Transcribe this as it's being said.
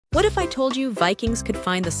What if I told you Vikings could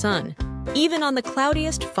find the sun, even on the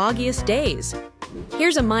cloudiest, foggiest days?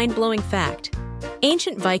 Here's a mind-blowing fact.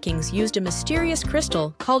 Ancient Vikings used a mysterious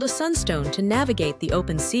crystal called a sunstone to navigate the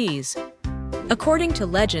open seas. According to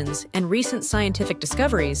legends and recent scientific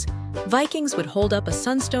discoveries, Vikings would hold up a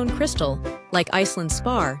sunstone crystal, like Iceland's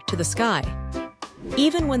spar, to the sky.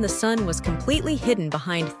 Even when the sun was completely hidden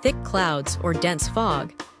behind thick clouds or dense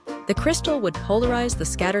fog, the crystal would polarize the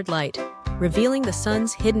scattered light, revealing the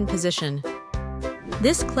sun's hidden position.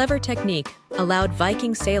 This clever technique allowed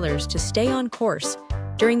Viking sailors to stay on course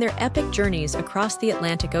during their epic journeys across the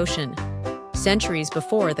Atlantic Ocean, centuries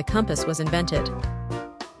before the compass was invented.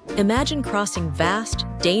 Imagine crossing vast,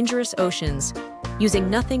 dangerous oceans using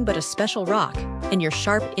nothing but a special rock and your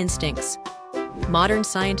sharp instincts. Modern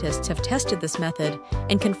scientists have tested this method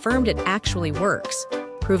and confirmed it actually works,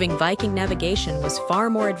 proving Viking navigation was far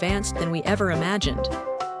more advanced than we ever imagined.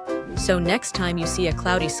 So next time you see a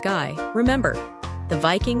cloudy sky, remember, the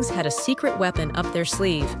Vikings had a secret weapon up their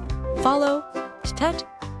sleeve. Follow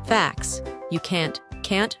Facts you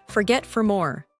can't forget for more.